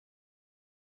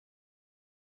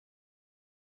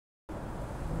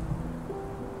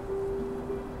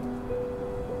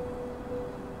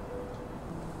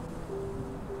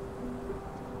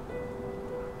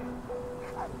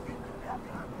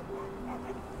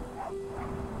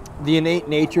The innate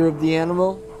nature of the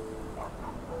animal,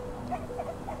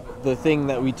 the thing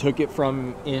that we took it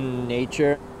from in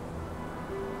nature,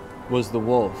 was the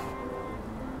wolf.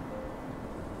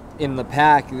 In the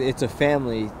pack, it's a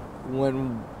family.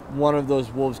 When one of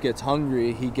those wolves gets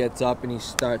hungry, he gets up and he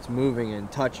starts moving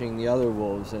and touching the other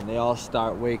wolves, and they all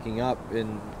start waking up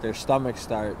and their stomachs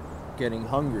start getting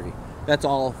hungry. That's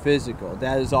all physical.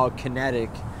 That is all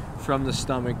kinetic from the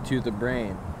stomach to the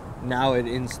brain. Now it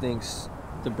instincts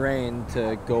the brain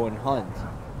to go and hunt.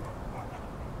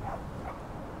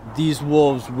 These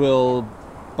wolves will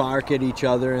bark at each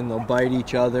other and they'll bite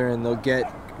each other and they'll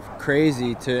get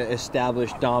crazy to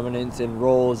establish dominance and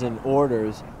roles and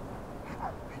orders.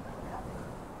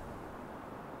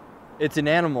 It's an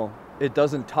animal. It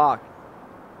doesn't talk.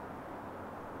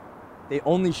 They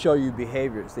only show you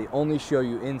behaviors. They only show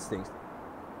you instincts.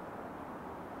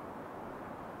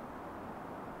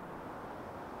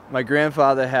 My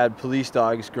grandfather had police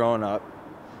dogs growing up.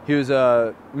 He was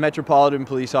a metropolitan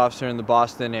police officer in the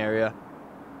Boston area.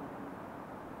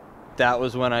 That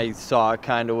was when I saw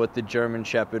kind of what the German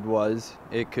Shepherd was.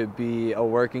 It could be a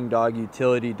working dog,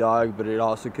 utility dog, but it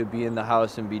also could be in the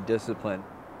house and be disciplined.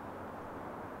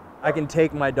 I can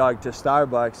take my dog to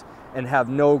Starbucks and have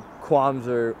no qualms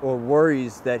or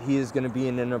worries that he is going to be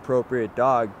an inappropriate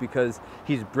dog because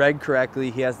he's bred correctly,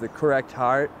 he has the correct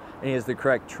heart, and he has the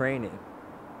correct training.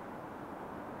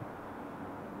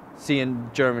 Seeing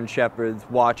German Shepherds,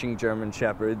 watching German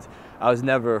Shepherds, I was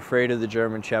never afraid of the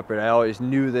German Shepherd. I always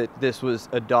knew that this was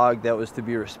a dog that was to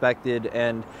be respected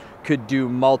and could do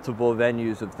multiple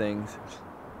venues of things.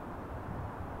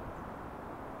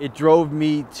 It drove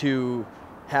me to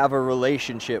have a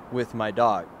relationship with my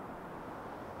dog.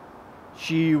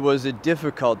 She was a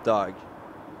difficult dog.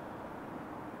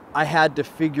 I had to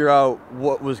figure out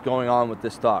what was going on with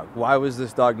this dog. Why was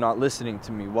this dog not listening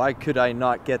to me? Why could I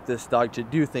not get this dog to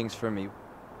do things for me?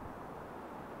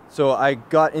 So I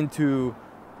got into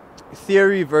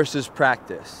theory versus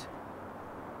practice.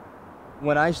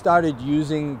 When I started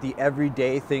using the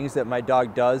everyday things that my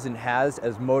dog does and has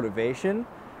as motivation,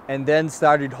 and then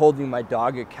started holding my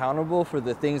dog accountable for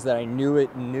the things that I knew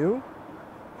it knew,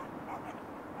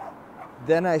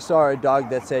 then I saw a dog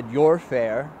that said, "You're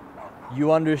fair.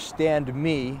 You understand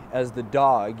me as the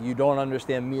dog. You don't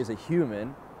understand me as a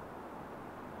human.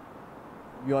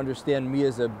 You understand me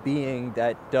as a being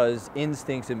that does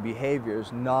instincts and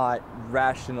behaviors, not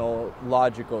rational,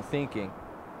 logical thinking."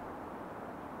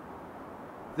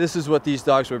 This is what these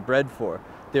dogs were bred for.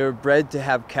 They were bred to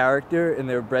have character, and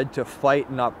they were bred to fight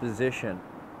in opposition.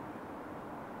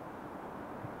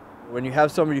 When you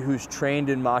have somebody who's trained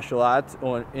in martial arts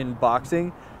or in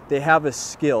boxing, they have a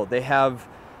skill. They have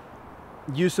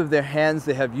use of their hands,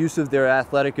 they have use of their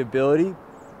athletic ability.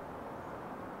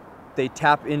 They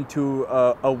tap into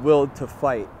a will to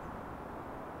fight.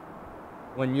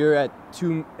 When you're at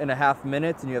 2.5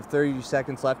 minutes and you have 30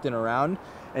 seconds left in a round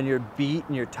and you're beat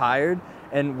and you're tired,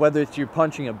 and whether it's you're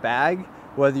punching a bag,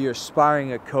 whether you're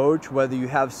sparring a coach, whether you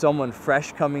have someone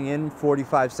fresh coming in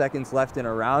 45 seconds left in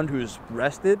a round who's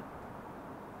rested,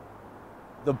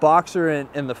 the boxer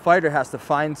and the fighter has to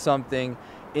find something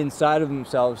inside of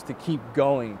themselves to keep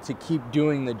going, to keep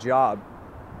doing the job.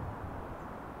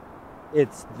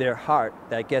 It's their heart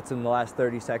that gets them the last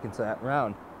 30 seconds of that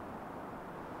round.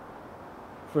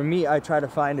 For me, I try to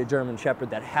find a German Shepherd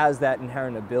that has that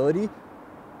inherent ability.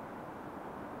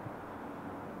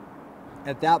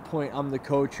 At that point, I'm the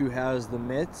coach who has the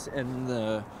mitts and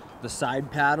the side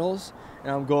paddles,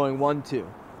 and I'm going 1-2,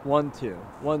 1-2,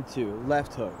 1-2,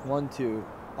 left hook, 1-2,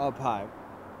 up high.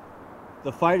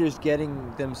 The fighter's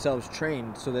getting themselves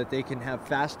trained so that they can have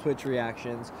fast twitch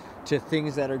reactions to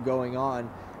things that are going on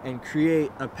and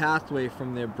create a pathway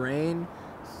from their brain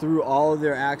through all of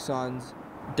their axons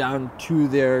down to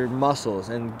their muscles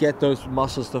and get those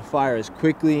muscles to fire as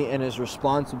quickly and as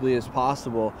responsibly as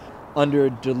possible under a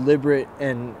deliberate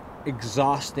and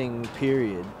exhausting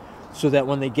period, so that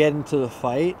when they get into the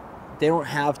fight, they don't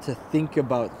have to think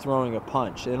about throwing a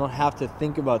punch. They don't have to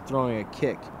think about throwing a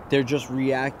kick. They're just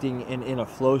reacting in a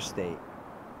flow state.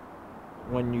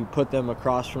 When you put them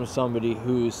across from somebody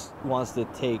who wants to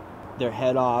take their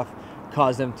head off,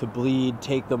 cause them to bleed,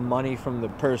 take the money from the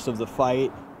purse of the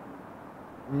fight,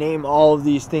 name all of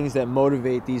these things that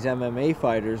motivate these MMA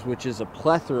fighters, which is a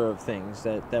plethora of things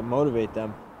that motivate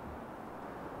them.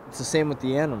 It's the same with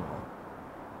the animal.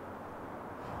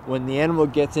 When the animal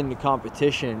gets into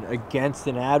competition against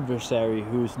an adversary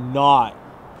who's not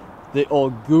the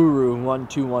old guru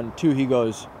 1-2-1-2, he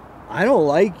goes, "I don't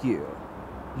like you.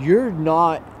 You're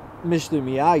not Mr.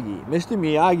 Miyagi. Mr.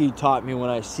 Miyagi taught me when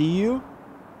I see you,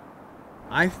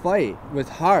 I fight with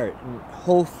heart and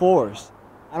whole force.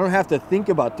 I don't have to think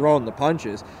about throwing the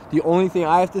punches. The only thing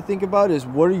I have to think about is,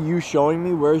 what are you showing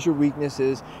me? Where's your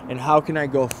weaknesses? And how can I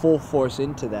go full force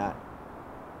into that?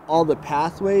 All the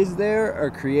pathways there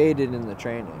are created in the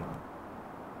training.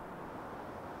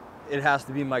 It has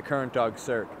to be my current dog,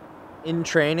 Cirque. In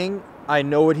training, I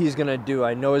know what he's gonna do.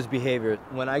 I know his behavior.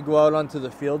 When I go out onto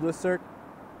the field with Cirque,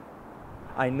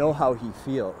 I know how he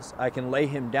feels. I can lay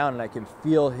him down and I can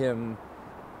feel him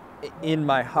in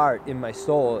my heart, in my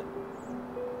soul.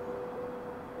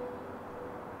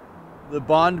 The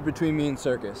bond between me and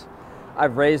Circus.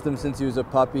 I've raised him since he was a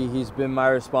puppy. He's been my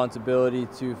responsibility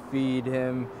to feed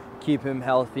him, keep him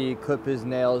healthy, clip his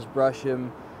nails, brush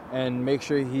him, and make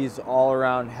sure he's all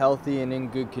around healthy and in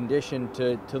good condition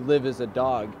to live as a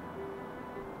dog.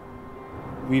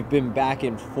 We've been back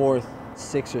and forth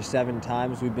 6 or 7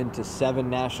 times. We've been to 7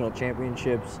 national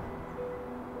championships.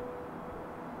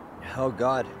 Oh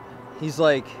God, he's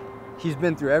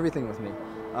been through everything with me.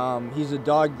 He's a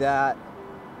dog that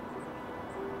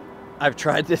I've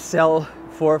tried to sell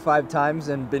 4 or 5 times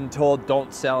and been told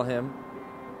don't sell him.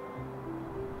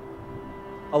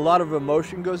 A lot of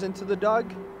emotion goes into the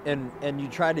dog, and you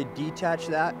try to detach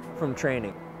that from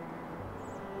training.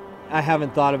 I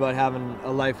haven't thought about having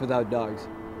a life without dogs.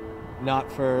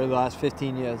 Not for the last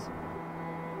 15 years.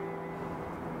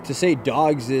 To say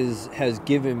dogs has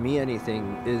given me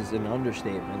anything is an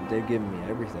understatement. They've given me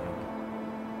everything.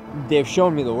 They've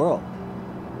shown me the world.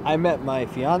 I met my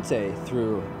fiance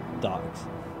through dogs.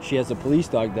 She has a police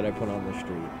dog that I put on the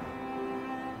street.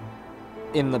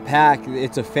 In the pack,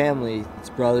 it's a family. It's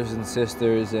brothers and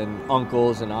sisters and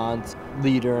uncles and aunts,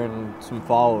 leader and some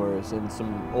followers and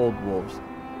some old wolves.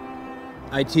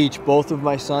 I teach both of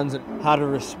my sons how to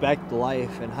respect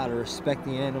life and how to respect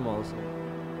the animals.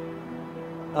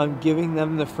 I'm giving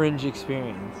them the fringe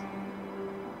experience.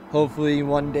 Hopefully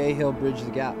one day he'll bridge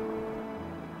the gap.